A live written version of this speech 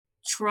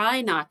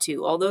try not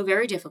to, although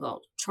very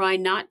difficult, try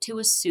not to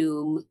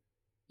assume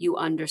you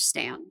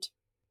understand.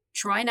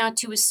 Try not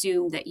to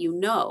assume that you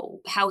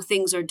know how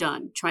things are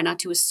done. Try not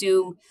to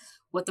assume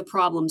what the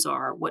problems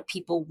are, what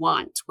people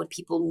want, what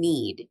people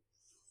need.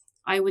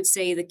 I would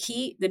say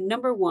the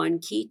number one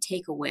key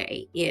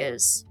takeaway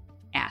is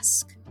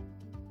ask.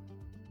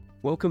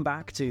 Welcome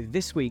back to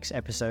this week's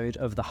episode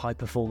of The High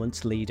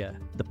Performance Leader,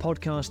 the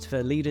podcast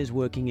for leaders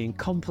working in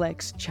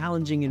complex,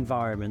 challenging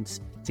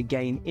environments to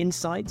gain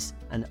insights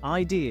and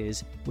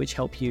ideas which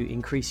help you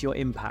increase your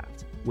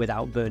impact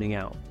without burning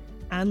out,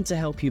 and to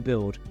help you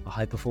build a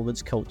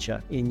high-performance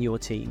culture in your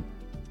team.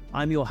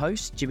 I'm your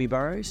host, Jimmy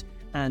Burrows,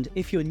 and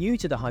if you're new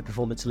to The High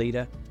Performance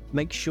Leader,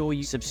 make sure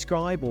you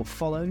subscribe or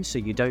follow so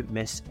you don't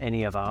miss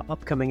any of our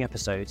upcoming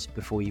episodes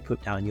before you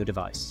put down your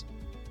device.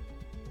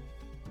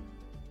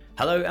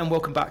 Hello and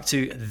welcome back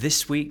to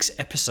this week's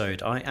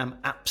episode. I am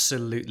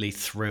absolutely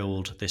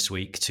thrilled this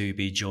week to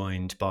be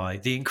joined by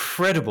the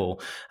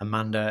incredible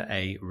Amanda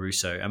A.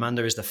 Russo.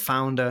 Amanda is the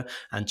founder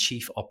and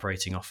chief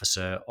operating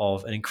officer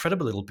of an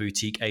incredible little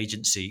boutique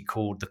agency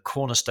called the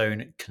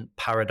Cornerstone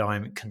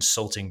Paradigm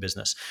Consulting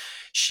Business.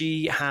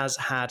 She has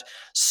had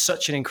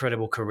such an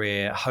incredible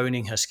career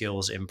honing her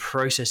skills in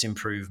process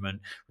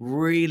improvement,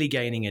 really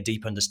gaining a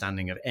deep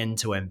understanding of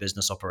end-to-end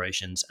business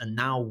operations, and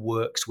now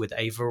works with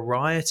a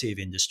variety of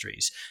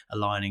industries,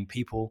 aligning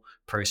people,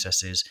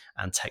 processes,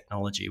 and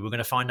technology. We're going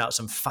to find out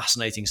some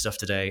fascinating stuff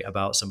today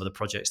about some of the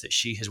projects that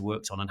she has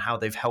worked on and how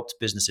they've helped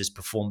businesses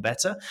perform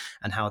better,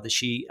 and how that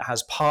she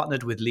has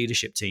partnered with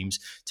leadership teams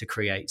to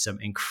create some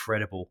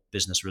incredible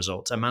business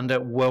results. Amanda,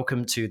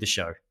 welcome to the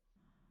show.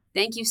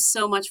 Thank you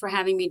so much for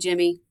having me,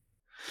 Jimmy.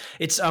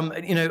 It's,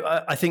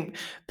 I think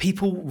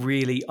people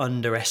really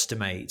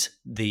underestimate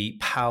the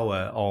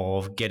power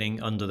of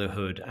getting under the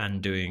hood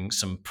and doing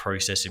some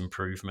process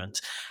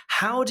improvement.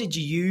 How did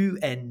you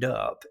end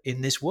up in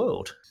this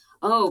world?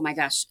 Oh my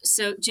gosh.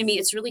 So, Jimmy,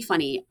 it's really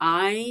funny.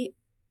 I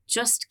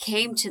just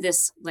came to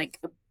this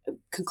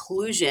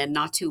conclusion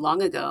not too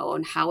long ago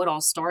on how it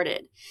all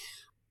started,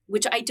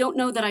 which I don't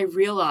know that I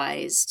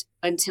realized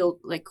until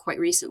quite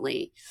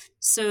recently.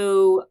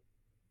 So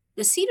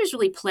the seeders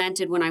really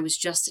planted when I was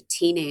just a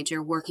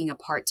teenager working a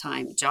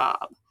part-time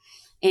job.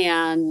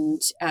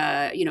 And,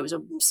 it was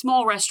a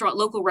small restaurant,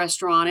 local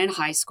restaurant in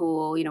high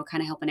school,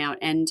 kind of helping out.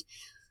 And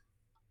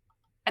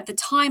at the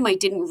time, I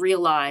didn't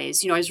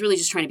realize, I was really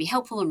just trying to be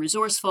helpful and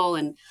resourceful.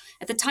 And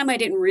at the time, I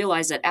didn't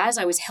realize that as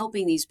I was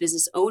helping these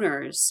business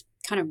owners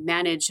kind of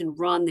manage and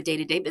run the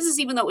day-to-day business,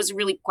 even though it was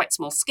really quite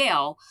small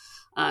scale,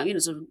 it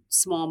was a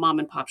small mom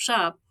and pop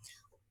shop,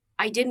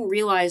 I didn't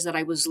realize that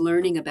I was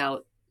learning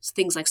about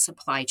things like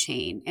supply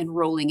chain and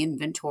rolling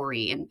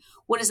inventory and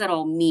what does that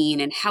all mean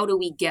and how do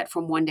we get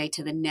from one day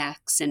to the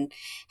next and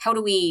how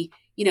do we,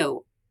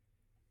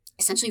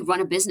 essentially run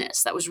a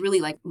business. That was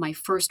really like my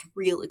first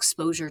real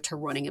exposure to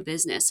running a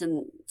business.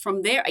 And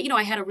from there,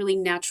 I had a really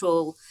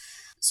natural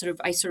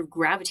I sort of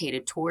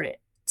gravitated toward it.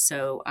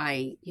 So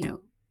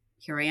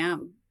here I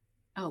am.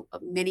 Oh,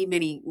 many,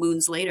 many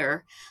moons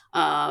later,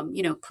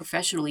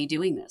 professionally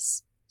doing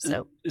this.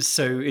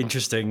 So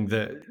interesting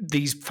that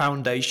these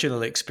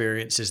foundational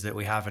experiences that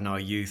we have in our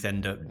youth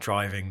end up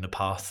driving the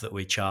path that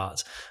we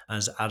chart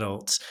as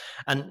adults.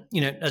 And,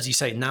 as you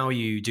say, now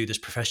you do this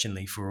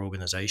professionally for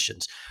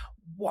organizations.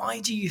 Why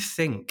do you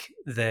think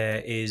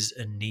there is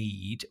a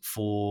need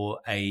for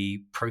a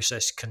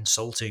process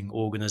consulting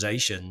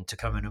organization to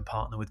come in and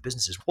partner with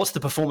businesses? What's the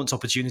performance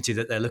opportunity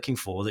that they're looking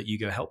for that you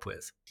go help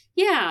with?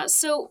 Yeah,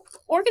 so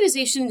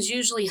organizations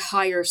usually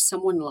hire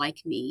someone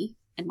like me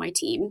and my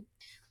team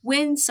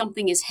when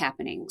something is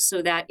happening.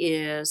 So that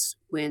is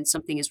when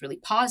something is really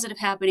positive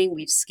happening.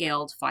 We've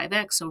scaled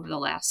 5x over the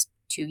last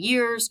 2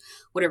 years,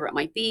 whatever it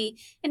might be.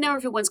 And now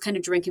everyone's kind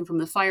of drinking from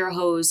the fire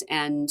hose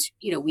and,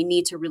 we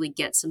need to really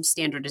get some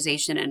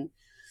standardization and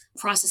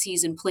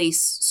processes in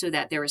place so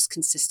that there is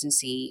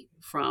consistency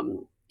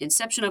from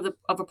inception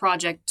of a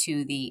project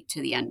to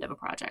the end of a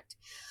project.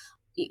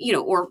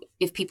 Or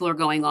if people are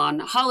going on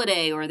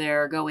holiday or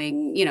they're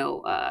going,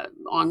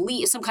 on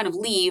leave, some kind of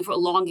leave, a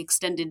long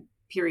extended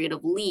period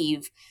of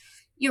leave,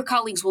 your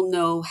colleagues will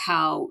know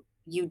how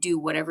you do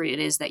whatever it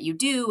is that you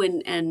do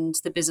and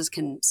the business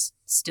can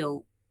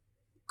still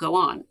go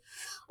on.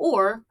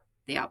 Or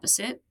the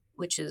opposite,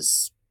 which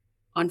is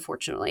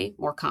unfortunately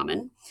more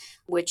common,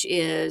 which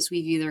is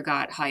we've either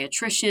got high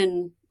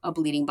attrition, a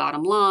bleeding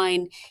bottom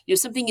line,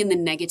 something in the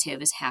negative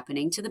is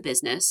happening to the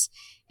business.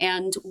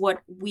 And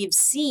what we've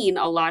seen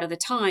a lot of the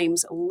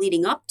times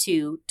leading up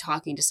to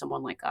talking to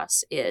someone like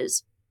us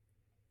is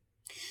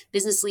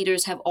business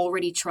leaders have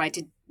already tried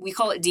to, we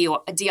call it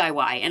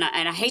DIY. And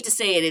I hate to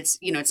say it,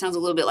 it sounds a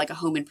little bit like a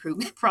home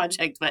improvement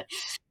project, but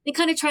they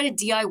kind of try to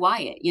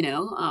DIY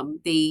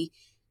it, they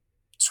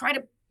try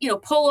to,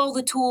 pull all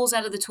the tools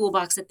out of the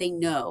toolbox that they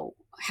know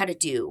how to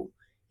do.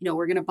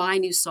 We're going to buy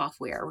new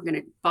software. We're going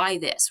to buy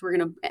this.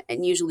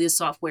 And usually the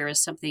software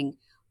is something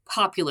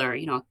popular,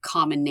 a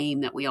common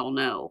name that we all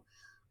know.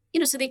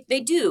 So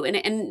they do.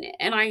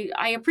 And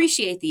I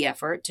appreciate the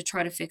effort to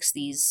try to fix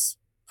these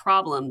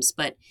problems,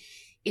 but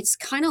it's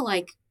kind of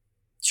like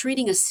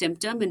treating a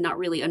symptom and not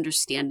really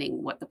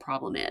understanding what the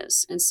problem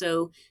is. And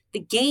so the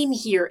gain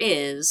here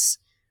is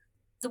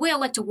the way I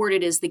like to word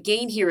it is the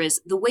gain here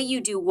is the way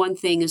you do one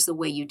thing is the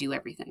way you do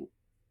everything.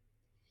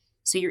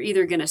 So you're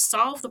either going to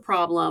solve the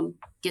problem,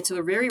 get to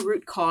the very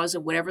root cause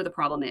of whatever the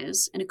problem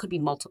is, and it could be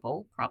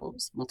multiple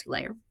problems,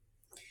 multi-layer,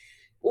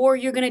 or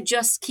you're going to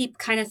just keep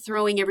kind of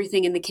throwing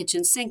everything in the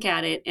kitchen sink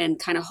at it and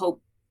kind of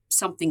hope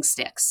something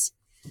sticks,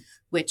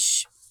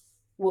 which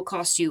will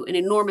cost you an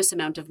enormous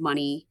amount of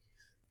money,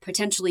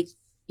 potentially,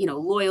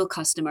 loyal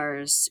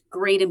customers,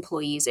 great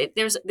employees.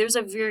 There's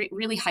a very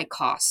really high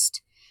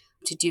cost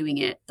to doing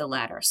it the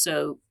latter.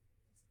 So,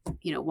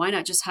 why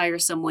not just hire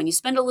someone? You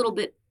spend a little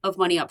bit of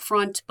money up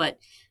front, but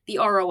the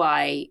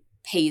ROI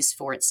pays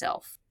for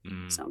itself.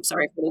 So I'm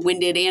sorry for the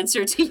winded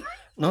answer to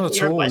Not at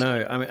your all, question.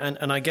 no. I mean,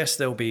 and I guess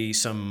there'll be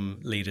some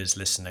leaders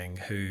listening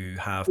who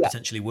have Yeah.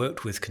 potentially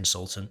worked with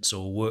consultants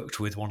or worked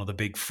with one of the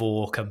big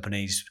four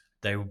companies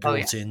they were Oh,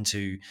 yeah. brought in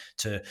to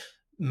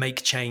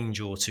make change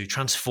or to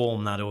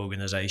transform that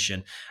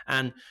organization.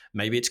 And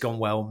maybe it's gone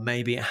well,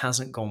 maybe it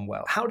hasn't gone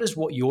well. How does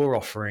what you're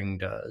offering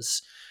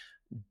does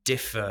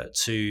differ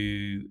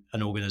to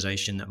an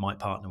organization that might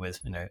partner with,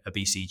 a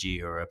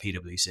BCG or a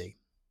PwC?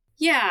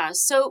 Yeah.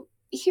 So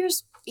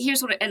here's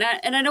what, and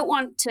I don't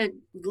want to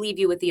leave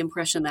you with the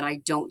impression that I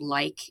don't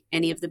like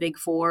any of the big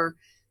four.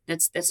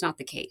 That's not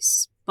the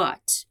case.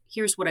 But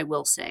here's what I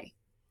will say.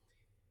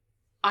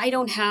 I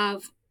don't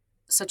have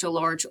such a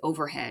large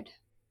overhead,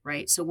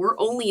 right? So we're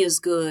only as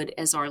good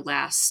as our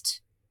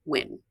last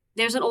win.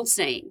 There's an old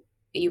saying,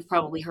 you've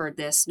probably heard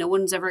this. No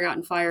one's ever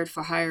gotten fired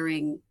for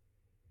hiring,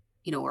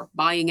 or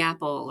buying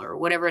Apple or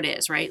whatever it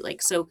is, right?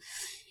 Like, so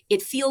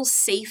it feels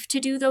safe to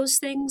do those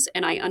things.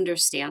 And I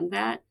understand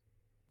that.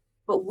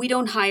 But we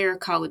don't hire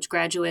college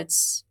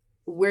graduates.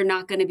 We're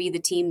not going to be the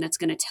team that's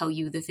going to tell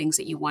you the things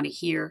that you want to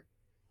hear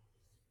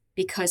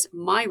because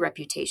my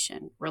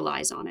reputation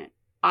relies on it.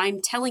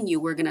 I'm telling you,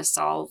 we're going to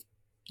solve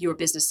your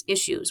business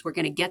issues. We're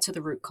going to get to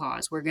the root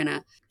cause. We're going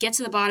to get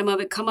to the bottom of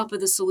it, come up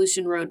with a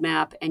solution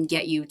roadmap, and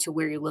get you to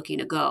where you're looking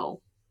to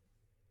go.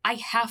 I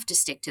have to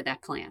stick to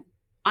that plan.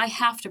 I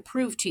have to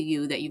prove to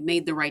you that you've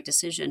made the right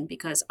decision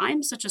because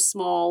I'm such a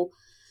small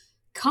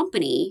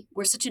company.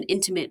 We're such an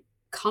intimate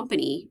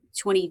company,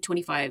 20,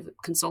 25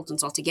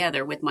 consultants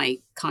altogether with my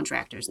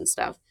contractors and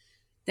stuff,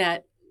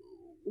 that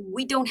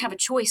we don't have a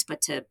choice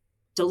but to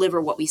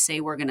deliver what we say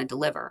we're going to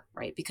deliver,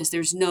 right? Because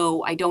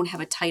I don't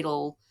have a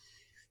title,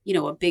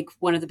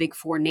 one of the big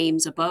four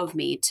names above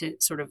me to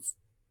sort of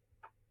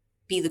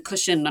be the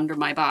cushion under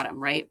my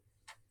bottom, right?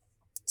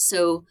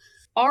 So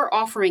our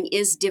offering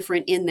is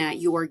different in that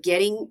you are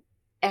getting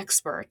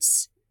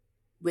experts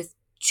with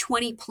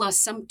 20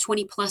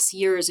 plus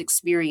years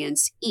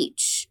experience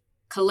each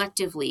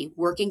collectively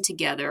working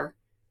together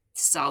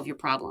to solve your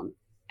problem,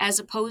 as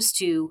opposed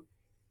to,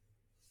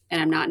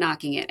 and I'm not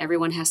knocking it,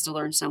 everyone has to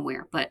learn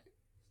somewhere, but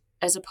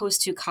as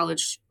opposed to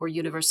college or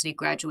university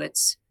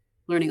graduates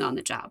learning on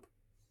the job.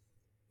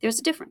 There's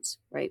a difference,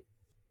 right?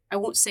 I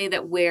won't say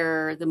that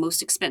we're the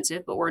most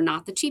expensive, but we're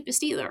not the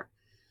cheapest either.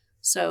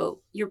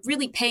 So you're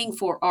really paying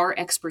for our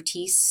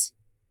expertise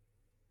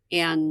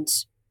and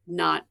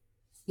not,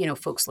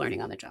 folks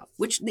learning on the job,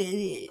 which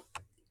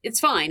it's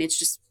fine.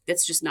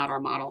 That's just not our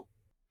model.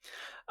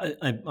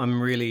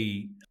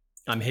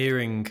 I'm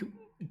hearing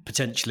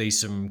potentially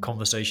some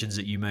conversations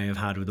that you may have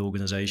had with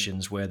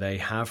organizations where they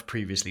have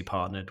previously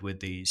partnered with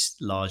these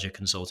larger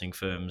consulting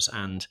firms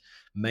and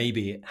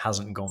maybe it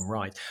hasn't gone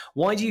right.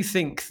 Why do you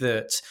think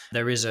that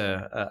there is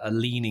a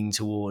leaning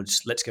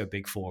towards let's go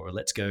big four or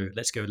let's go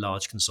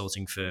large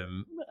consulting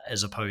firm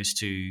as opposed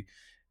to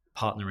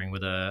partnering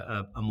with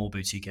a more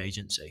boutique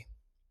agency?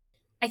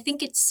 I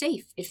think it's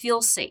safe. It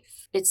feels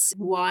safe. It's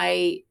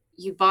why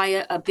you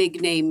buy a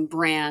big name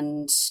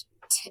brand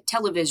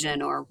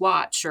television or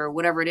watch or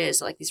whatever it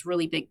is, like these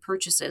really big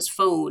purchases,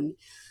 phone,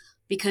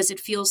 because it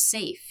feels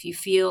safe. You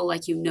feel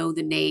like you know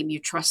the name, you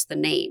trust the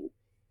name.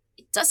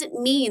 It doesn't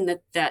mean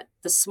that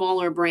the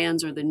smaller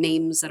brands or the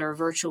names that are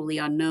virtually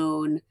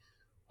unknown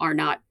are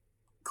not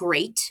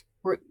great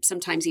or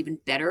sometimes even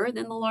better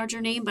than the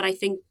larger name, but I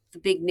think the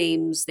big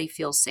names, they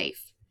feel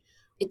safe.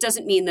 It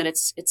doesn't mean that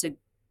it's a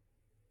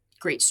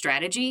great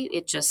strategy.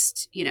 It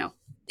just,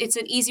 it's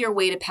an easier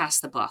way to pass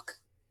the buck,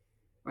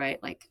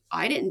 right? Like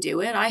I didn't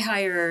do it. I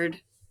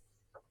hired,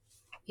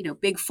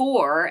 big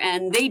four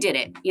and they did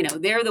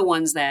it. They're the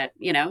ones that,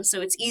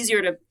 so it's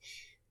easier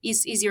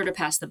to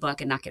pass the buck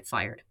and not get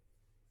fired.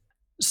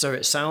 So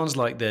it sounds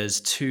like there's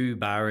two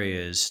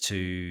barriers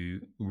to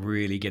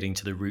really getting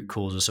to the root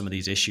cause of some of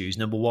these issues.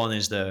 Number one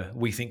is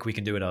we think we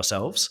can do it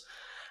ourselves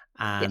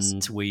Yes.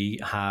 and we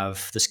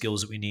have the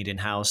skills that we need in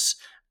house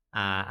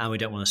and we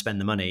don't want to spend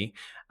the money.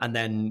 And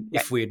then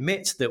Right. if we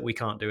admit that we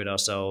can't do it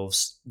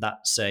ourselves,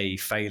 that's a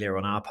failure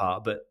on our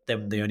part. But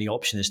then the only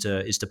option is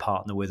to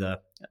partner with a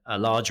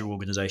larger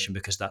organization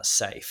because that's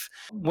safe.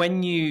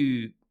 When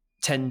you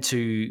tend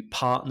to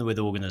partner with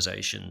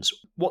organizations,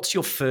 what's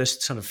your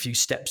first sort of few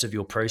steps of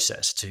your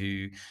process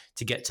to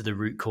get to the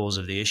root cause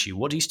of the issue?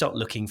 What do you start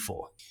looking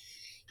for?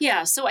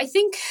 Yeah. So I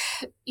think,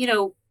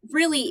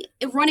 really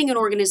running an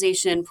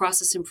organization,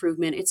 process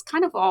improvement, it's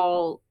kind of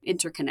all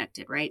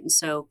interconnected, right? And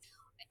so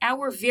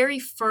our very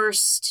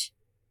first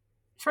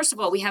of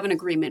all, we have an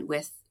agreement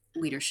with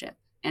leadership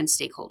and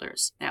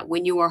stakeholders that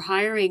when you are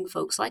hiring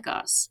folks like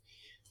us,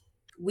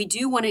 we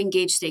do want to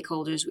engage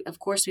stakeholders. Of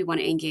course, we want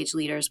to engage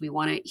leaders. We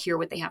want to hear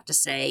what they have to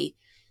say.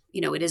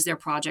 It is their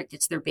project,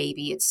 it's their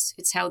baby,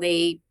 it's how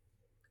they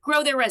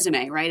grow their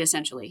resume, right?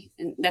 Essentially.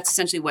 And that's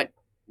essentially what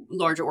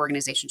larger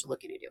organizations are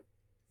looking to do,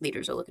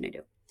 leaders are looking to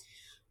do.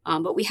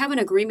 But we have an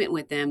agreement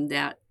with them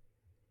that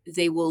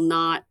they will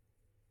not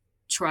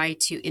try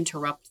to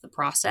interrupt the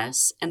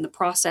process. And the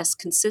process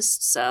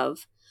consists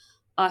of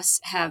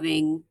us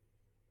having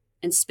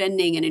and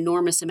spending an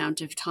enormous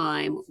amount of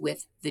time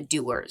with the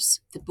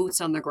doers, the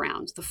boots on the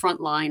ground, the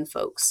frontline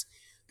folks,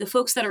 the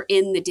folks that are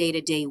in the day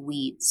to day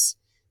weeds,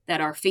 that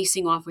are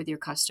facing off with your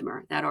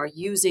customer, that are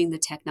using the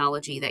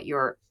technology that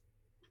you're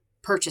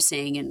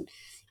purchasing and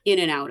in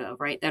and out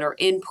of, right? That are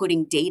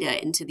inputting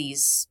data into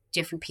these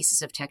different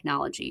pieces of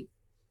technology.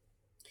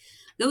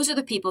 Those are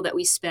the people that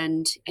we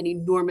spend an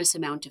enormous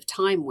amount of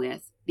time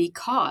with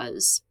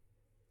because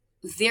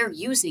they're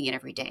using it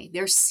every day.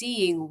 They're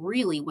seeing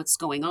really what's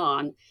going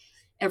on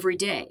every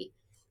day.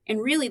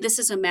 And really, this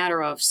is a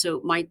matter of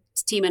so my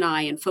team and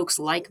I and folks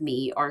like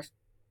me are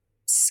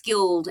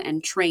skilled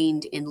and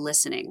trained in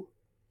listening.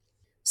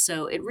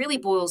 So it really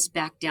boils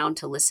back down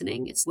to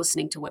listening. It's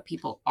listening to what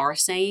people are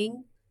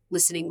saying,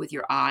 listening with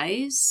your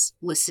eyes,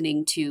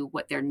 listening to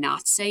what they're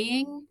not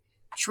saying,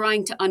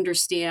 trying to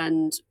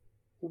understand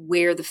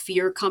where the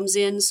fear comes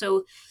in.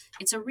 So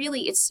it's a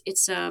really it's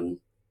a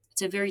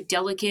very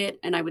delicate,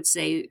 and I would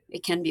say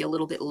it can be a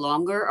little bit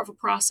longer of a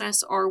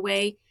process our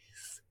way,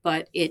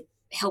 but it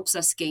helps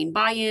us gain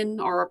buy-in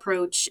our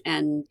approach,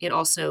 and it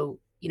also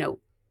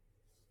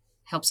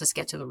helps us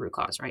get to the root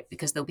cause, right?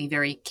 Because they'll be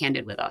very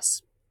candid with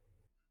us.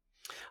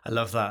 I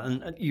love that.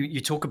 And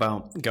you talk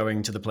about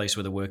going to the place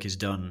where the work is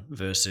done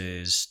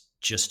versus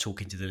just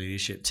talking to the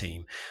leadership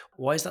team.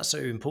 Why is that so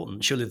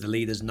important? Surely the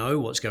leaders know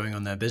what's going on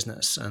in their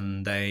business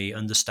and they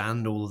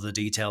understand all of the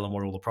detail and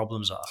what all the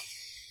problems are.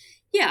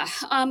 Yeah,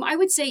 I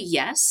would say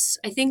yes.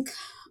 I think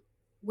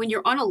when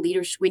you're in a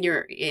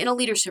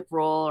leadership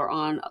role or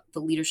on the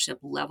leadership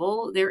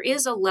level, there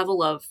is a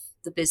level of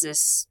the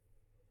business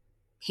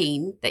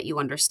pain that you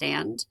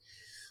understand.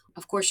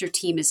 Of course, your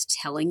team is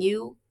telling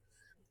you,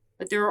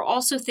 but there are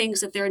also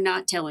things that they're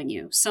not telling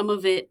you. Some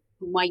of it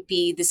might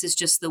be this is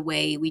just the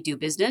way we do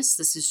business.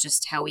 This is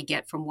just how we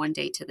get from one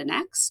day to the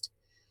next.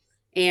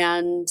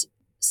 And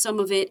some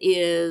of it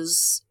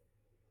is,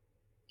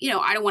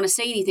 I don't want to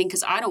say anything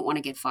because I don't want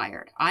to get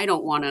fired. I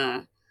don't want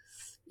to,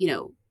 you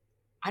know,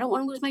 I don't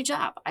want to lose my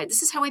job.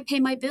 This is how I pay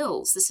my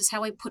bills. This is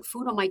how I put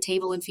food on my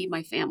table and feed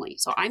my family.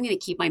 So I'm going to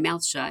keep my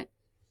mouth shut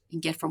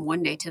and get from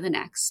one day to the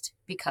next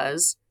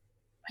because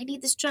I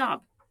need this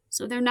job.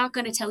 So they're not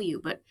going to tell you,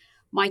 but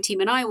my team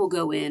and I will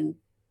go in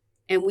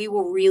and we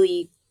will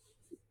really,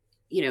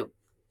 you know,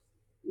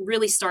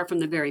 really start from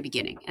the very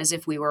beginning as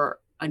if we were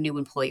a new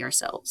employee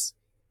ourselves.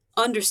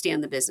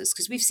 Understand the business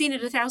because we've seen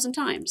it 1,000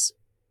 times.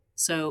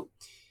 So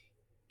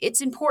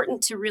it's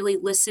important to really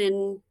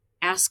listen,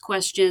 ask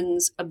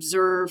questions,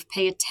 observe,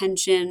 pay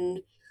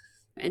attention,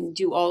 and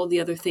do all of the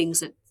other things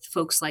that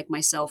folks like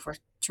myself are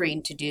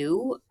trained to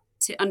do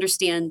to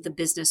understand the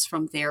business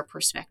from their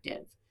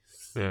perspective.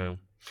 Yeah.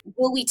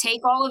 Will we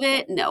take all of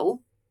it?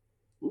 No,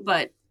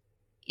 but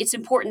it's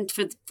important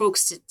for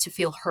folks to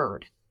feel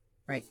heard,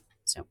 right?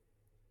 So,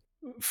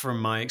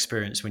 From my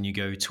experience, when you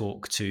go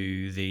talk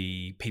to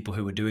the people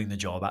who are doing the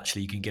job,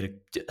 actually, you can get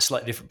a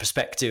slightly different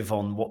perspective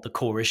on what the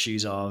core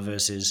issues are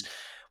versus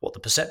what the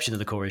perception of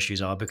the core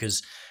issues are,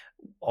 because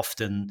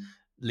often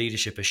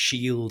leadership are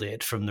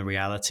shielded from the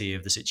reality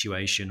of the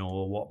situation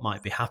or what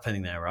might be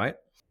happening there, right?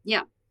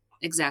 yeah,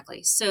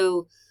 exactly.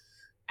 So,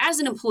 as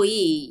an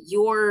employee,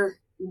 you're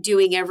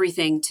doing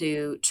everything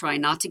to try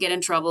not to get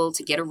in trouble,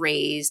 to get a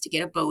raise, to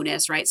get a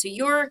bonus, right? So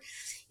you're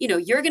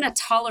going to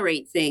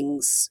tolerate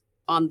things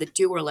on the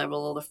doer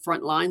level or the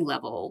frontline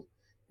level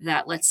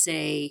that let's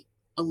say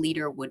a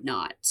leader would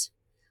not.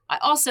 I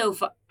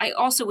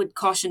also would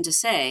caution to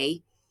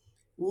say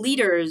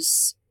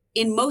leaders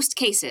in most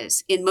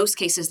cases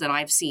that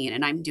I've seen,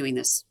 and I'm doing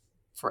this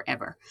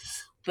forever,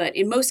 but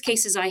in most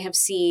cases I have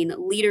seen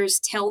leaders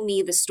tell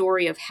me the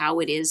story of how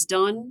it is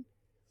done,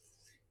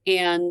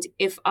 and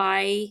if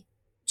I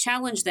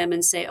challenge them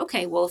and say,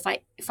 okay, well,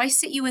 if I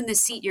sit you in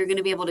this seat, you're going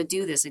to be able to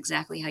do this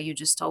exactly how you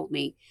just told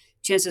me,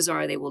 chances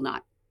are they will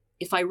not.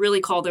 If I really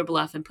call their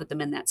bluff and put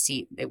them in that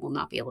seat, they will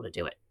not be able to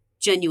do it.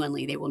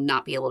 Genuinely, they will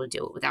not be able to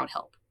do it without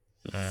help.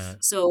 Uh,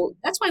 So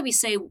that's why we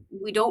say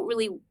we don't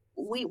really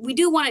we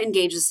do want to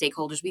engage the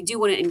stakeholders. We do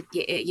want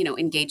to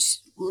engage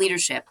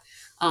leadership,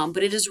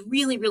 but it is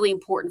really really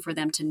important for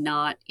them to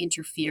not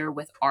interfere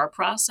with our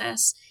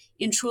process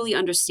in truly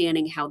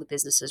understanding how the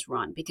business is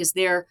run because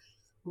they're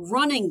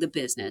running the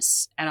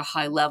business at a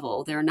high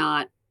level. They're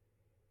not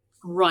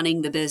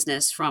running the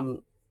business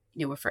from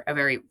for a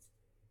very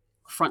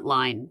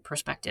frontline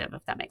perspective,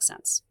 if that makes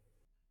sense.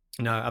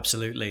 No,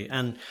 absolutely.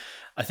 And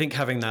I think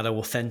having that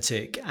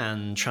authentic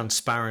and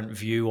transparent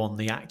view on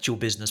the actual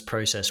business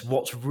process,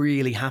 what's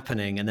really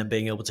happening, and then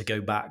being able to go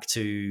back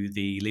to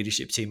the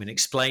leadership team and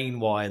explain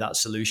why that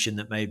solution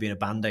that may be a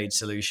band-aid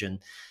solution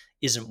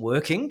isn't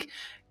working,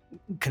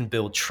 can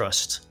build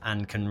trust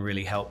and can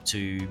really help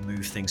to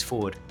move things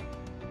forward.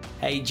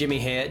 Hey, Jimmy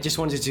here. Just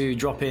wanted to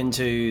drop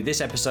into this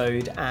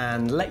episode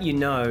and let you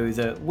know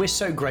that we're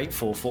so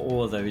grateful for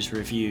all of those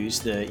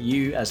reviews that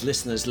you as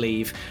listeners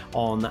leave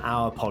on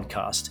our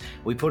podcast.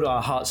 We put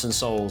our hearts and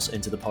souls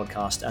into the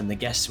podcast, and the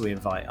guests we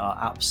invite are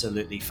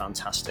absolutely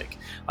fantastic.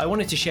 I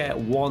wanted to share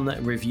one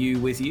review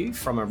with you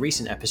from a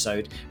recent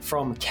episode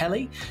from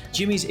Kelly.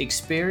 Jimmy's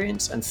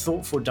experience and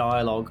thoughtful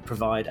dialogue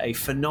provide a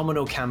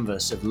phenomenal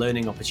canvas of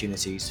learning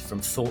opportunities from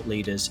thought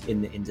leaders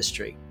in the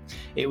industry.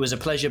 It was a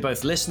pleasure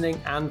both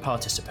listening and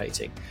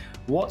participating.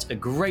 What a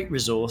great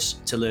resource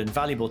to learn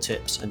valuable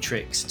tips and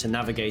tricks to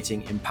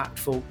navigating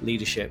impactful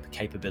leadership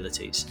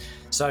capabilities.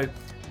 So,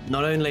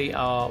 not only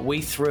are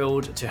we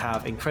thrilled to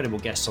have incredible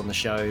guests on the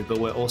show, but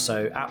we're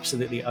also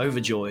absolutely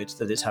overjoyed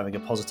that it's having a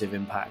positive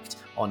impact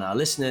on our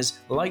listeners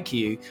like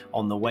you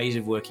on the Ways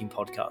of Working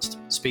podcast.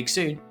 Speak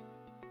soon.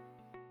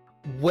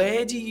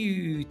 Where do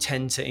you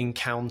tend to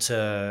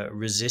encounter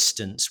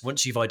resistance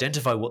once you've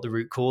identified what the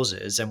root cause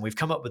is, and we've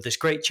come up with this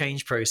great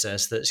change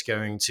process that's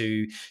going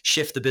to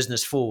shift the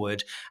business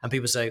forward, and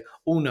people say,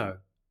 oh no,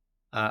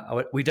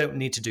 we don't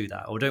need to do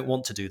that, or don't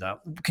want to do that?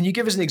 Can you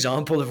give us an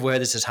example of where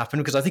this has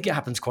happened? Because I think it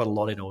happens quite a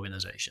lot in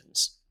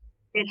organizations.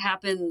 It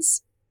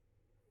happens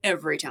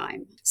every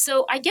time.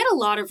 So I get a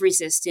lot of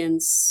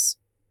resistance,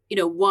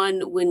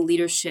 one, when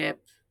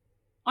leadership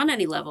on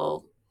any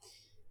level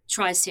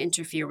tries to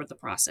interfere with the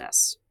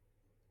process.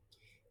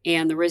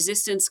 And the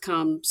resistance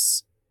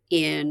comes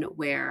in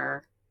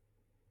where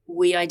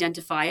we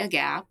identify a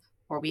gap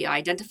or we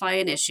identify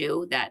an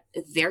issue that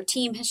their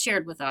team has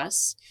shared with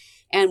us,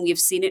 and we've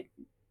seen it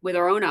with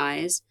our own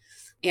eyes,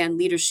 and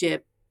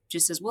leadership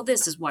just says, well,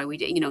 this is why we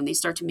did, and they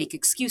start to make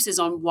excuses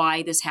on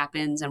why this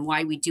happens and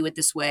why we do it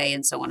this way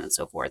and so on and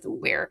so forth. And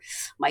where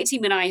my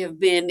team and I have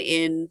been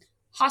in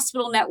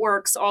hospital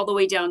networks all the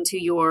way down to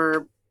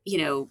your,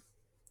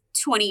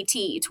 20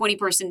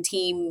 person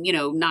team,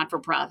 not for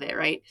profit,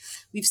 right?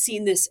 We've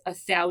seen this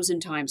 1,000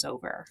 times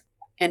over,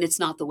 and it's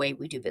not the way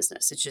we do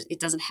business. It's just, it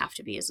doesn't have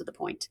to be, is the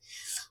point.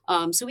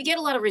 So we get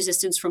a lot of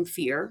resistance from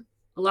fear.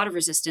 A lot of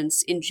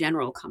resistance in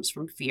general comes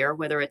from fear,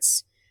 whether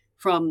it's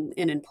from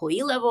an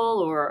employee level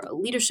or a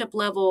leadership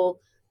level.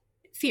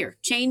 Fear.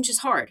 Change is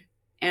hard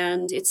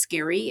and it's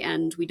scary,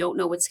 and we don't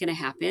know what's going to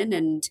happen,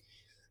 and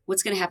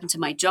what's going to happen to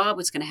my job,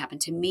 what's going to happen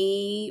to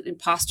me.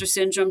 Imposter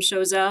syndrome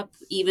shows up.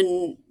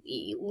 Even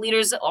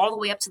leaders all the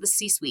way up to the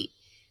C-suite,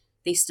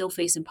 they still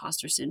face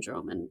imposter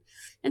syndrome.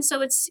 And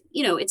so it's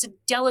a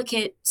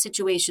delicate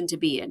situation to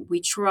be in.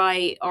 We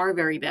try our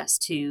very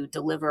best to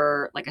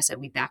deliver. Like I said,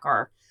 we back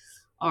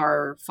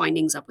our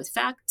findings up with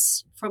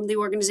facts from the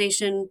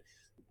organization.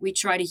 We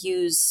try to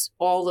use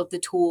all of the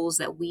tools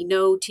that we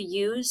know to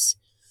use.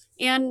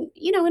 And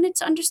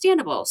it's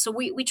understandable. So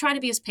we try to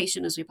be as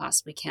patient as we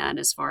possibly can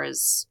as far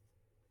as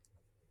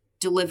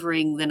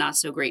delivering the not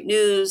so great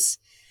news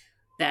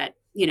that,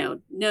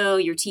 no,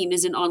 your team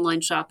isn't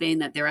online shopping,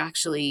 that they're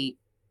actually,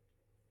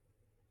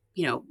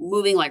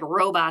 moving like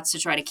robots to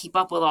try to keep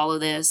up with all of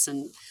this.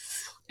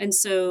 And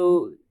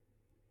so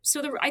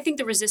I think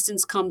the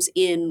resistance comes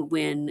in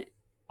when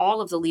all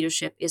of the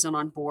leadership isn't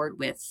on board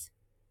with,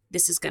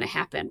 this is going to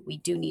happen. We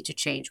do need to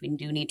change. We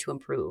do need to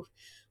improve.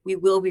 We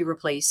will be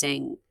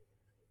replacing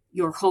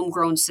your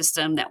homegrown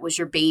system that was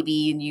your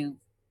baby, and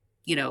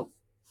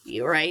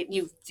you're right.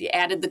 You've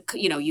added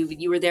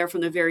you were there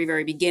from the very,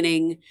 very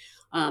beginning,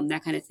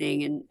 that kind of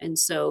thing. And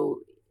so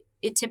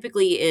it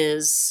typically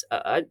is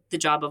the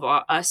job of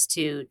us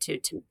to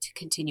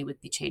continue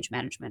with the change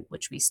management,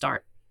 which we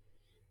start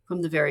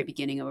from the very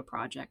beginning of a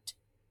project.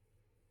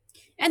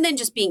 And then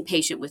just being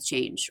patient with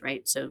change,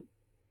 right? So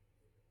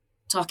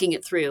talking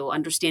it through,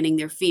 understanding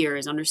their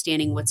fears,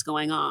 understanding what's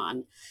going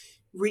on,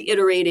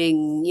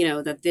 reiterating,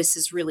 that this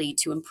is really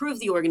to improve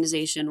the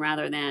organization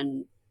rather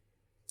than,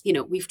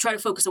 we've tried to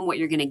focus on what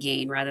you're going to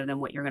gain rather than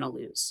what you're going to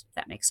lose. If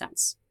that makes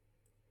sense.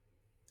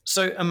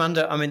 So,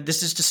 Amanda, I mean,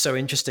 this is just so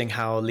interesting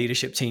how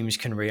leadership teams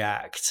can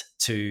react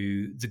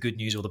to the good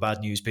news or the bad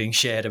news being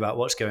shared about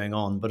what's going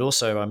on. But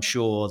also, I'm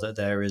sure that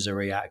there is a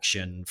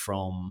reaction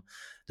from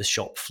the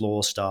shop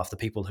floor staff, the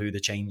people who the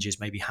change is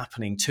maybe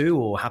happening to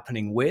or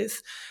happening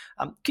with.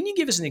 Can you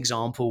give us an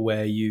example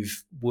where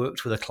you've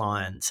worked with a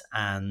client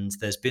and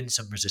there's been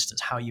some resistance,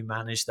 how you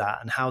managed that,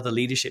 and how the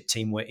leadership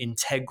team were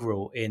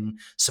integral in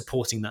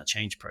supporting that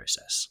change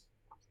process?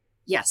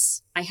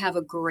 Yes, I have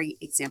a great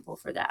example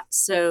for that.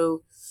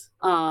 So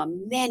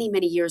many,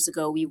 many years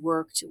ago, we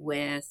worked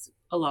with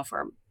a law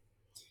firm.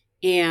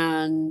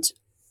 And,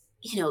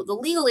 the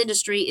legal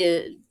industry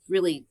is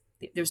really,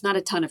 there's not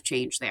a ton of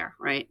change there,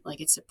 right? Like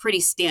it's a pretty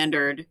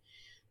standard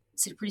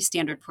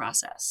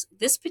process.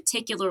 This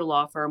particular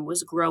law firm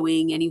was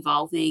growing and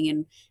evolving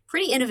and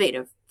pretty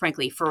innovative,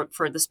 frankly,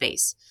 for the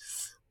space.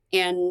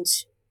 And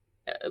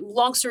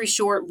long story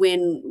short,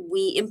 when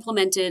we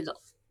implemented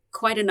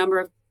quite a number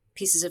of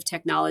pieces of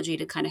technology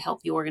to kind of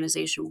help the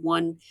organization,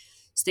 one,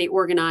 stay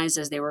organized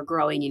as they were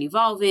growing and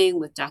evolving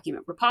with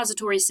document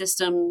repository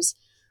systems.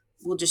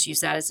 We'll just use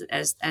that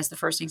as the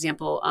first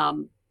example.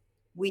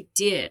 We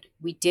did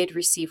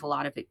receive a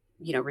lot of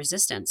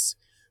resistance.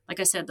 Like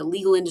I said, the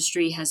legal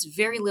industry has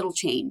very little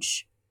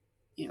change.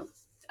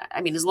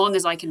 I mean, as long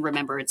as I can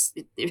remember, it's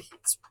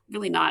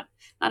really not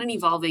an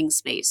evolving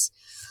space.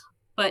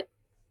 But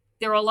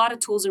there are a lot of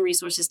tools and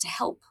resources to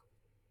help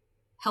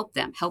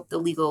the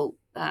legal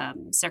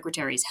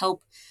secretaries,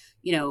 help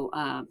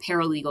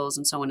paralegals,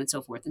 and so on and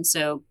so forth. And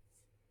so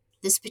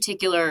this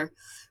particular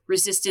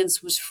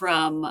resistance was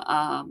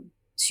from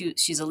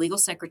she's a legal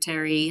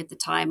secretary at the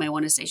time. I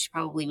want to say she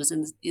probably was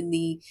in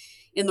the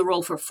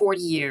role for 40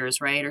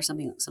 years, right, or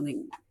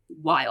something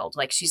wild.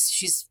 Like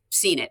she's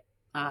seen it.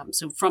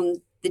 So from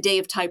the day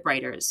of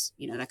typewriters,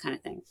 that kind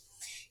of thing.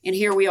 And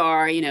here we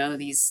are,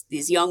 these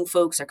young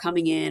folks are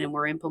coming in and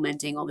we're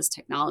implementing all this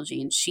technology,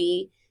 and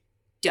she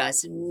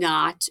does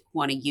not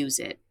want to use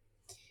it.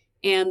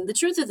 And the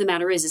truth of the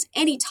matter is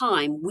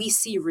anytime we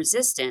see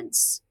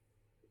resistance,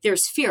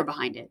 there's fear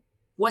behind it.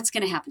 What's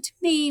going to happen to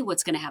me?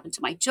 What's going to happen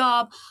to my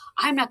job?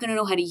 I'm not going to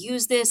know how to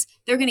use this.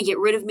 They're going to get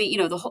rid of me.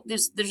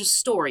 There's a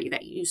story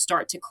that you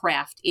start to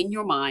craft in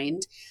your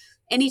mind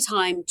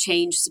anytime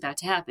change is about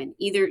to happen,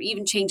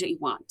 even change that you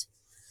want.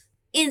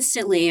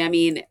 Instantly, I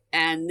mean,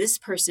 and this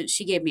person,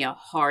 she gave me a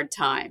hard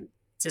time,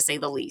 to say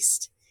the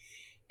least.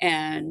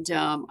 And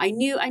I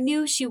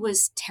knew she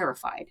was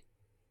terrified.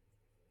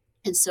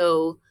 And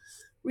so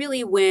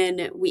really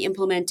when we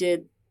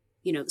implemented,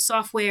 the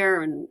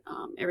software and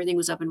everything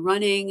was up and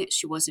running,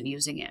 she wasn't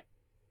using it.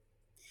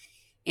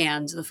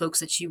 And the folks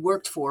that she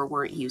worked for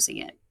weren't using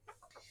it.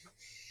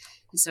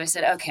 And so I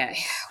said, okay,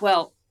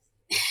 well,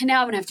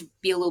 now I'm going to have to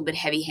be a little bit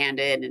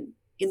heavy-handed. And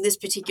in this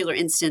particular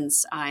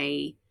instance,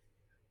 I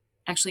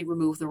actually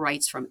removed the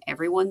rights from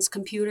everyone's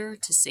computer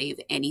to save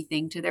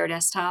anything to their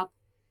desktop.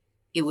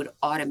 It would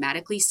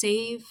automatically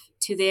save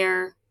to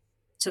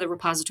the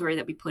repository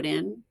that we put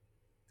in.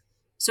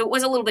 So it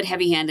was a little bit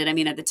heavy-handed. I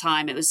mean, at the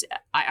time,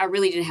 I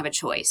really didn't have a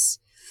choice,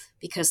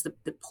 because the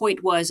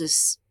point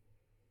was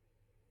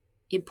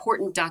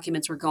important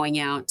documents were going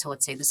out to,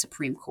 let's say, the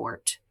Supreme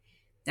Court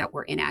that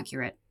were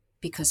inaccurate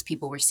because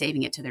people were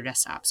saving it to their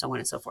desktop, so on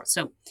and so forth.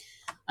 So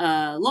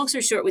long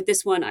story short, with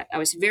this one, I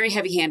was very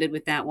heavy-handed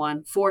with that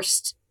one,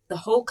 forced the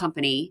whole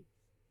company.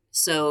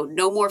 So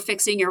no more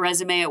fixing your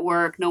resume at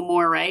work, no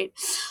more, right?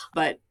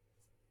 But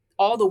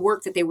all the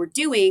work that they were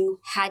doing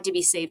had to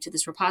be saved to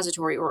this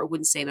repository or it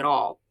wouldn't save at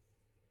all.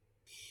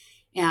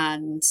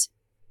 And,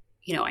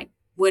 I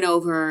went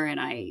over and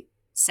I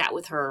sat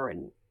with her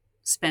and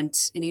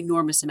spent an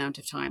enormous amount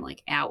of time,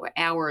 like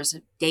hours,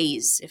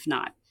 days, if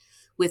not,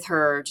 with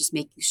her, just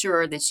making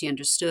sure that she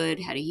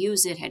understood how to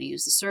use it, how to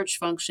use the search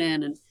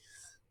function. And at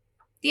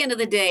the end of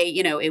the day,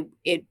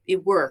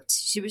 it worked.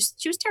 She was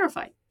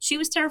terrified. She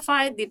was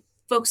terrified. The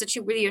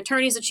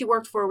attorneys that she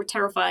worked for were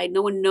terrified.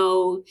 No one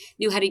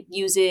knew how to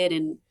use it.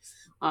 And,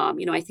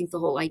 I think the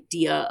whole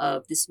idea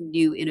of this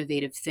new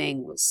innovative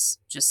thing was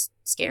just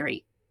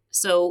scary.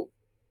 So,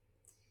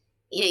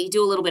 you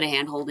do a little bit of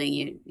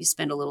hand-holding. You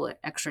spend a little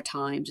extra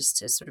time just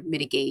to sort of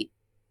mitigate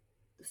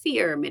the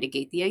fear,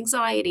 mitigate the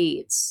anxiety.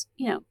 It's,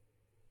 yeah.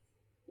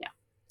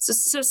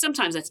 So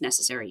sometimes that's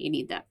necessary. You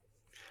need that.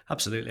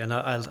 Absolutely. And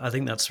I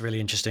think that's a really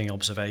interesting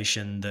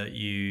observation, that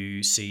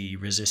you see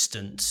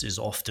resistance is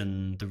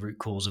often the root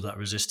cause of that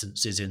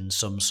resistance is in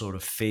some sort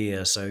of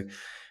fear. So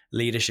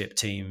leadership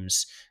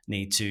teams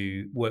need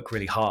to work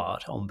really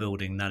hard on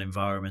building that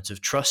environment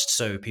of trust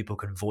so people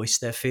can voice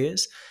their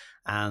fears,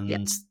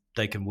 and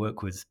they can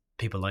work with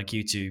people like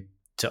you to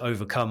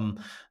overcome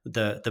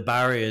the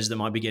barriers that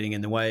might be getting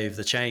in the way of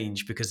the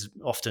change, because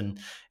often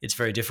it's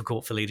very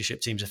difficult for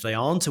leadership teams if they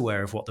aren't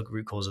aware of what the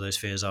root cause of those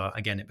fears are.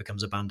 Again, it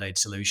becomes a band-aid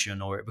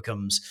solution, or it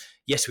becomes,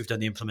 yes, we've done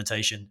the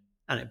implementation,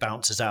 and it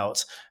bounces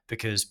out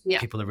because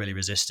people are really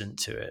resistant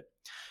to it.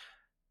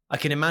 I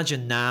can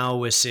imagine now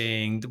we're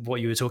seeing what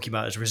you were talking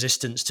about as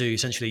resistance to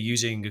essentially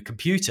using a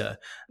computer.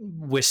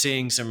 We're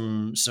seeing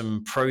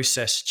some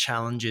process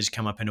challenges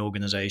come up in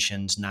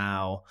organizations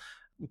now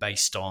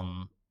based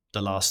on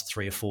the last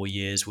 3 or 4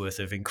 years worth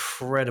of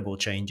incredible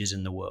changes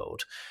in the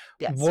world.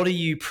 Yes. What are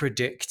you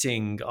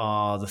predicting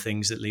are the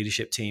things that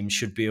leadership teams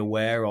should be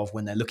aware of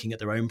when they're looking at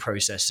their own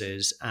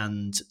processes,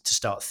 and to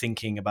start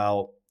thinking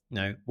about,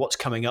 what's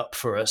coming up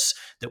for us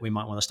that we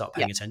might want to start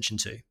paying attention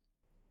to?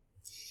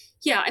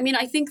 Yeah, I mean,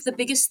 I think the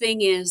biggest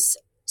thing is,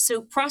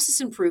 so process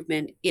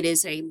improvement, it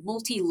is a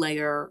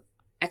multi-layer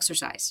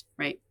exercise,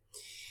 right?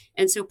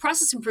 And so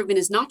process improvement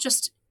is not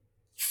just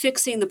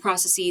fixing the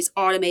processes,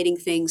 automating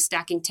things,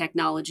 stacking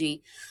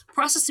technology.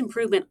 Process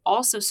improvement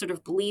also sort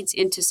of bleeds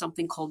into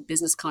something called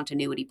business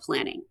continuity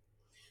planning,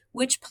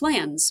 which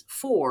plans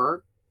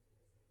for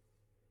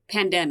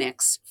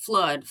pandemics,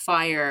 flood,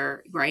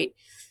 fire, right?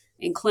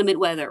 Inclement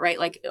weather, right?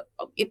 Like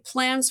it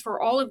plans for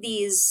all of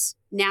these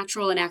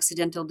natural and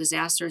accidental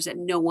disasters that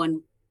no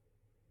one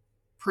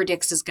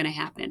predicts is going to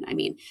happen. I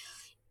mean,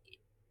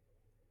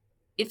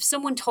 If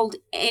someone told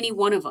any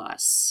one of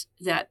us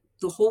that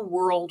the whole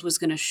world was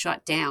going to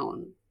shut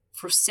down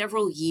for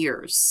several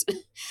years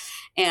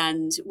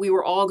and we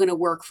were all going to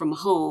work from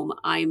home,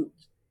 I'm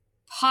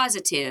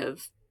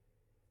positive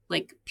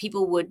like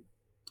people would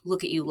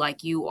look at you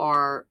like you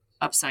are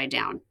upside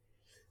down.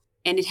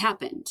 And it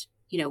happened.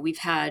 We've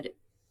had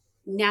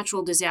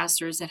natural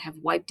disasters that have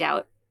wiped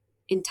out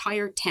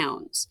entire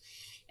towns.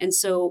 And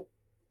so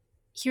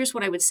here's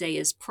what I would say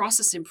is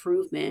process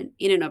improvement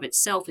in and of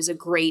itself is a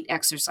great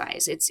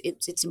exercise.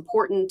 It's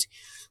important,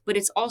 but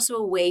it's also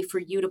a way for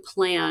you to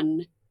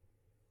plan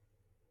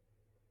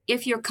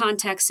if your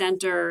contact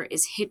center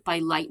is hit by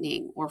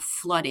lightning or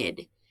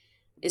flooded,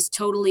 is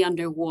totally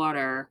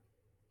underwater.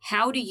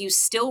 How do you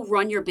still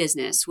run your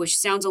business, which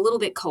sounds a little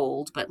bit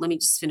cold, but let me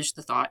just finish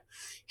the thought.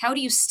 How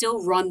do you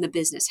still run the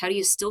business? How do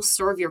you still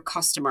serve your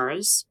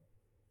customers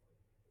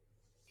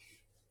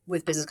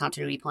with business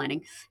continuity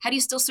planning? How do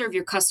you still serve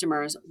your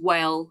customers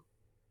while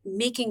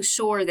making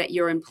sure that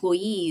your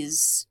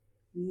employees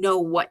know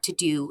what to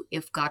do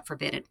if, God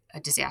forbid, a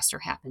disaster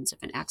happens,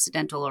 if an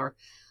accidental or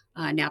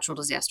natural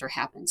disaster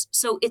happens?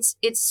 So it's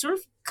sort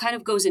of kind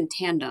of goes in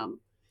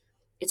tandem.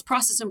 It's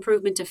process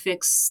improvement to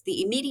fix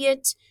the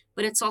immediate,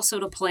 but it's also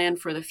to plan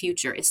for the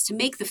future. It's to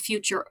make the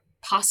future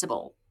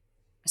possible,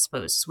 I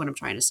suppose, is what I'm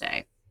trying to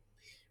say.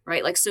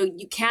 Right? Like, so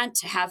you can't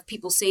have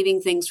people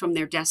saving things from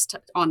their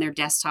desktop on their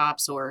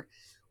desktops or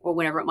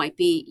whatever it might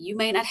be. You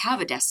may not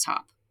have a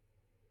desktop.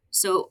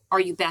 So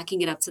are you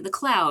backing it up to the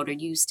cloud? Are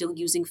you still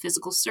using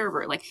physical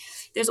server? Like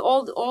there's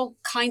all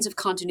kinds of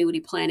continuity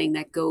planning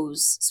that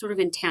goes sort of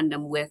in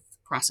tandem with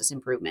process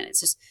improvement. It's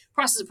just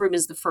process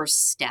improvement is the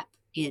first step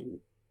in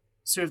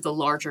sort of the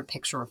larger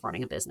picture of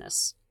running a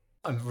business.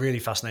 I'm really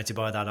fascinated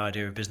by that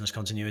idea of business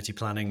continuity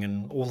planning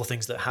and all the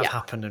things that have Yeah.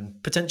 happened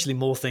and potentially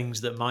more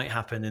things that might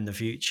happen in the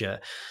future.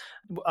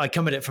 I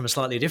come at it from a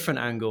slightly different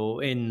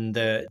angle in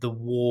the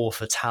war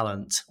for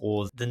talent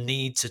or the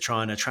need to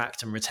try and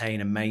attract and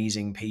retain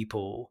amazing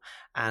people.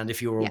 And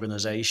if your Yeah.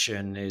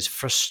 organization is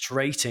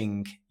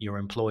frustrating your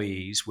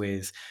employees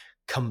with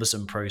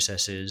cumbersome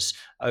processes,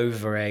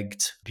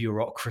 over-egged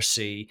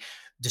bureaucracy,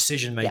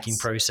 decision-making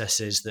Yes.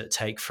 processes that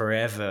take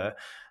forever,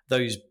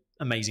 those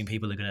amazing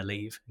people are going to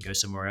leave and go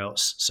somewhere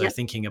else. So Yep.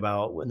 thinking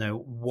about,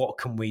 what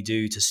can we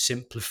do to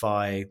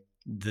simplify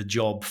the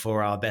job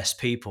for our best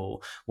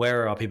people?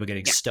 Where are people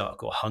getting Yeah.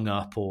 stuck or hung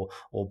up or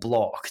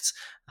blocked?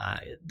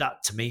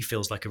 That to me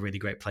feels like a really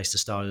great place to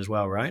start as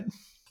well, right?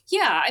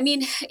 Yeah. I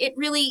mean, it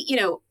really,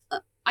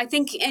 I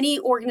think any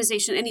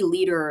organization, any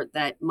leader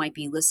that might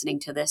be listening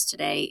to this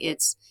today,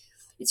 it's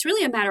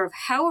really a matter of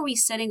how are we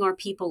setting our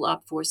people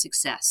up for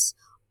success?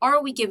 Are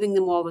we giving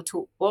them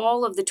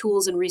all of the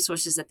tools and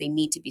resources that they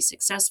need to be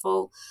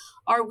successful?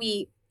 Are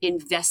we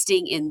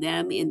investing in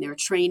them, in their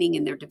training,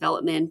 in their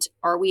development?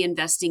 Are we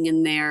investing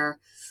in their,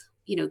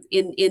 in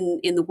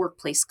the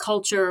workplace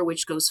culture,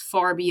 which goes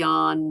far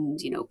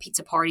beyond,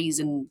 pizza parties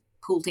and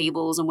pool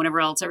tables and whatever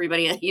else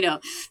everybody,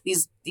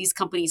 these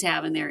companies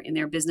have in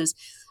their business?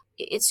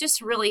 It's just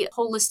really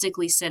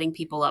holistically setting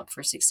people up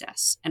for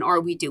success. And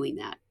are we doing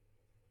that?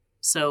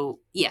 So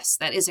yes,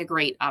 that is a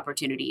great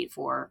opportunity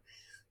for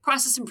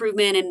process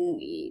improvement,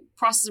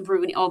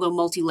 although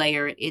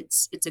multi-layer,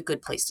 it's a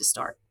good place to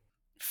start.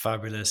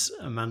 Fabulous,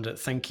 Amanda.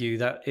 Thank you.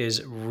 That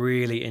is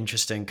really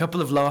interesting.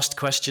 Couple of last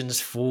questions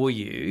for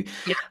you.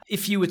 Yeah.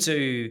 If you were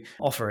to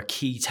offer a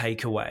key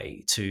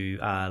takeaway to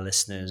our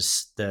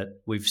listeners that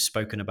we've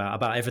spoken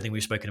about everything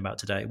we've spoken about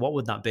today, what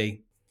would that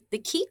be? The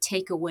key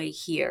takeaway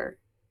here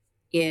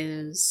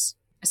is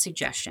a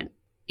suggestion.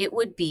 It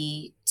would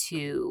be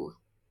to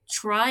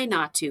try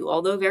not to,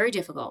 although very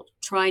difficult,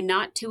 try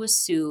not to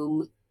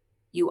assume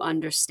you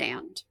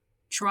understand.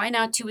 Try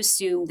not to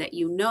assume that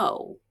you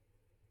know.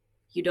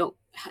 You don't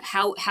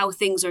how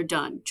things are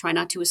done. Try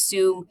not to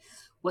assume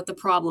what the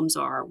problems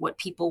are, what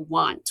people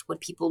want,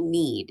 what people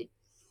need.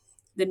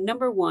 The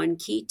number one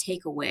key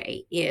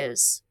takeaway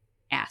is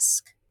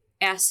ask.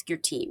 Ask your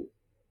team.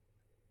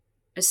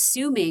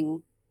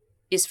 Assuming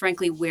is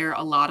frankly where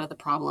a lot of the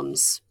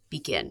problems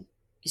begin,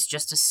 is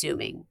just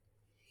assuming.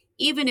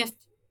 Even if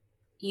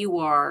you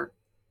are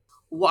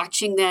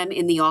watching them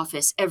in the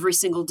office every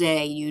single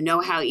day,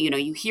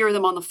 you hear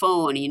them on the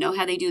phone, you know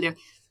how they do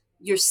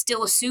you're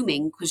still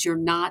assuming because you're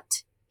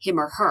not him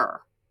or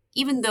her.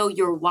 Even though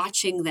you're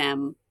watching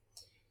them,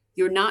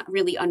 you're not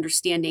really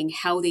understanding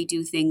how they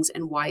do things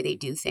and why they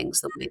do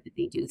things the way that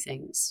they do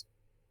things.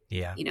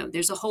 Yeah.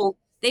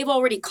 They've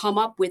already come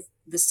up with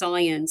the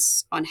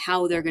science on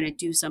how they're going to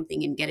do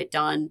something and get it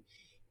done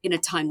in a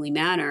timely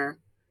manner.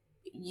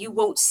 You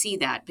won't see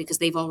that because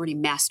they've already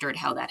mastered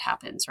how that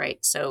happens, right?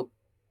 So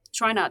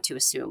try not to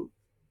assume.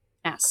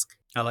 Ask.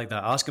 I like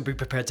that. Ask and be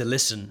prepared to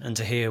listen and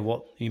to hear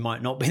what you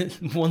might not be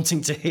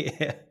wanting to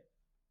hear.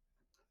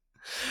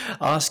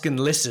 Ask and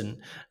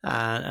listen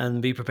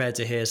and be prepared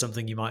to hear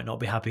something you might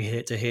not be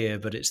happy to hear,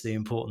 but it's the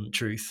important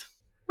truth.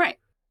 Right.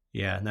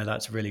 Yeah, no,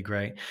 that's really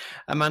great.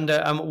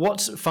 Amanda,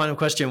 final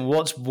question.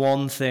 What's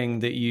one thing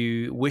that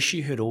you wish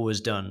you had always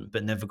done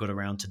but never got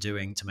around to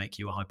doing to make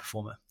you a high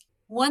performer?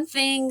 One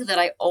thing that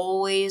I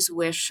always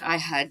wish I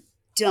had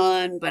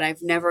done, but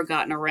I've never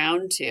gotten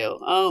around to.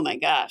 Oh my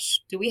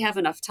gosh. Do we have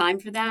enough time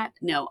for that?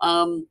 No.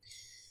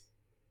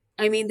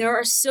 I mean, there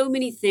are so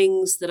many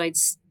things that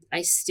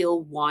I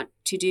still want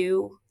to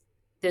do.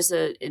 There's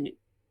a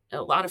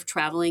lot of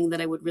traveling that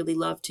I would really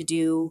love to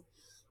do.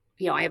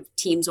 I have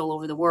teams all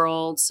over the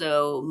world,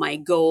 so my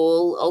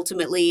goal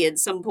ultimately at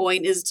some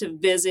point is to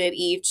visit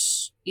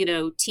each,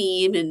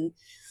 team and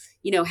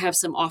have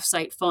some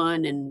offsite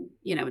fun. And,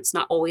 it's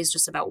not always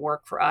just about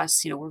work for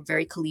us. We're a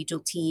very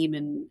collegial team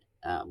and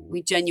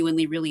we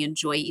genuinely really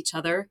enjoy each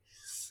other.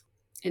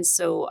 And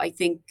so I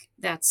think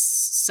that's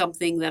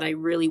something that I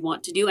really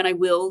want to do and I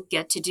will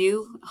get to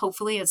do,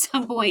 hopefully, at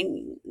some point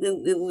in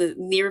the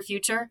near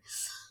future.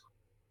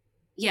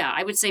 Yeah,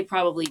 I would say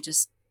probably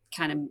just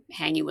kind of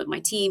hanging with my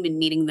team and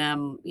meeting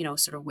them,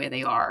 sort of where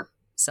they are,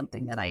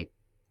 something that I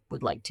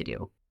would like to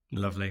do.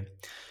 Lovely.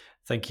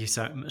 Thank you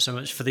so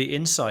much for the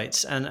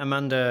insights. And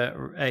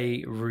Amanda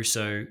A.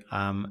 Russo,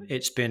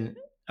 it's been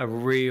a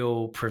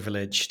real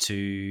privilege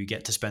to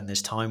get to spend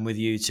this time with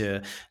you,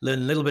 to learn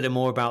a little bit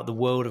more about the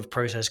world of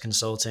process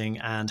consulting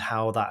and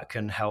how that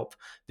can help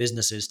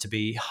businesses to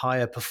be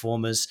higher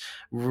performers.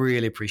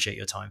 Really appreciate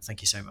your time.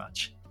 Thank you so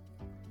much.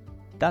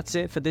 That's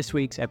it for this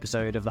week's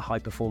episode of The High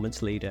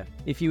Performance Leader.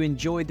 If you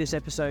enjoyed this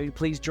episode,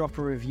 please drop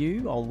a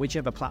review on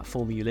whichever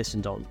platform you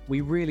listened on. We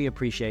really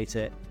appreciate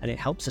it, and it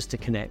helps us to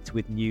connect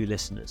with new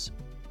listeners.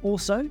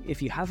 Also,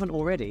 if you haven't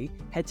already,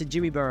 head to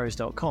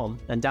jimmyburrows.com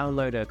and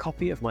download a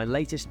copy of my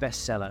latest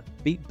bestseller,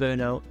 Beat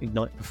Burnout,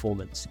 Ignite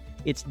Performance.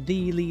 It's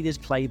the leader's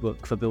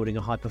playbook for building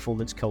a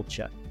high-performance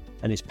culture,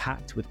 and is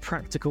packed with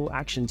practical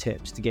action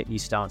tips to get you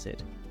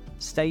started.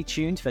 Stay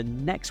tuned for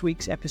next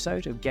week's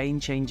episode of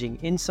game-changing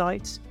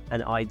insights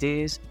and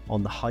ideas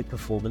on the high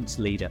performance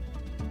leader.